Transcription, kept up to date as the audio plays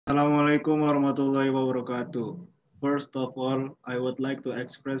Assalamualaikum warahmatullahi wabarakatuh. First of all, I would like to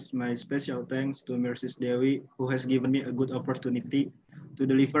express my special thanks to Mrs. Dewi, who has given me a good opportunity to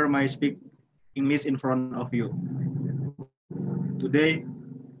deliver my speak English in front of you. Today,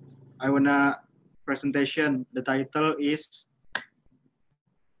 I wanna presentation. The title is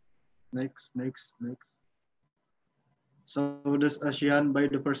next. Southeast Asian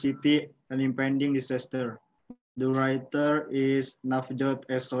Biodiversity and Impending Disaster. The writer is Navjot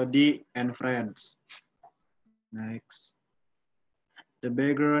Esodi and friends. Next. The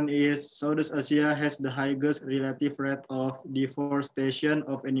background is Southeast Asia has the highest relative rate of deforestation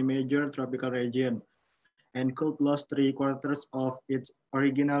of any major tropical region and could lose 3/4 of its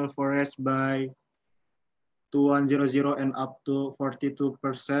original forest by 2100 and up to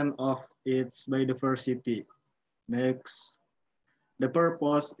 42% of its biodiversity. Next. The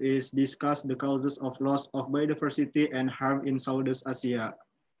purpose is discuss the causes of loss of biodiversity and harm in Southeast Asia.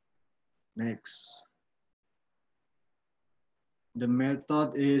 Next. The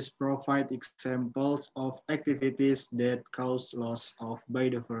method is provide examples of activities that cause loss of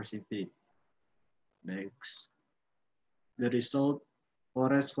biodiversity. Next. The result,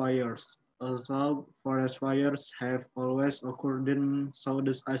 forest fires. Although forest fires have always occurred in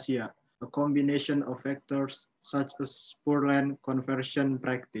Southeast Asia, a combination of factors such as poor land conversion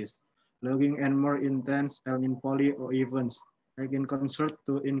practice, logging and more intense El Niño events can consort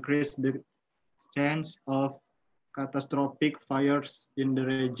to increase the chance of catastrophic fires in the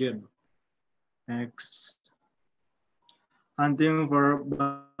region. Next. Hunting for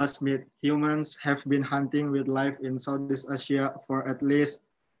bass meat. Humans have been hunting wildlife in Southeast Asia for at least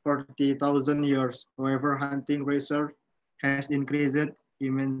 40,000 years. However, hunting research has increased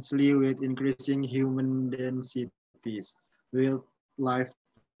immensely with increasing human densities. Wildlife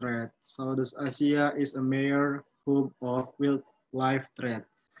threat. Southeast Asia is a major hub of wildlife threat.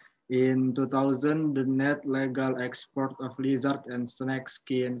 In 2000, the net legal export of lizard and snake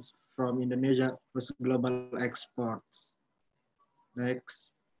skins from Indonesia was global exports.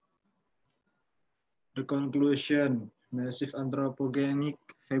 Next, the conclusion, massive anthropogenic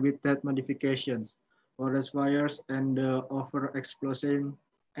habitat modifications, forest fires, and the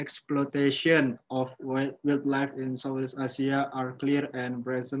exploitation of wildlife in Southeast Asia are clear and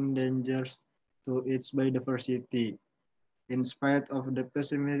present dangers to its biodiversity. In spite of the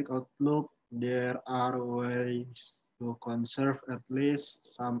pessimistic outlook, there are ways to conserve at least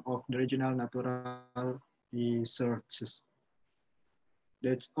some of the regional natural resources.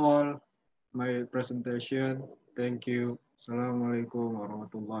 That's all my presentation. Thank you. Assalamualaikum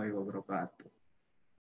warahmatullahi wabarakatuh.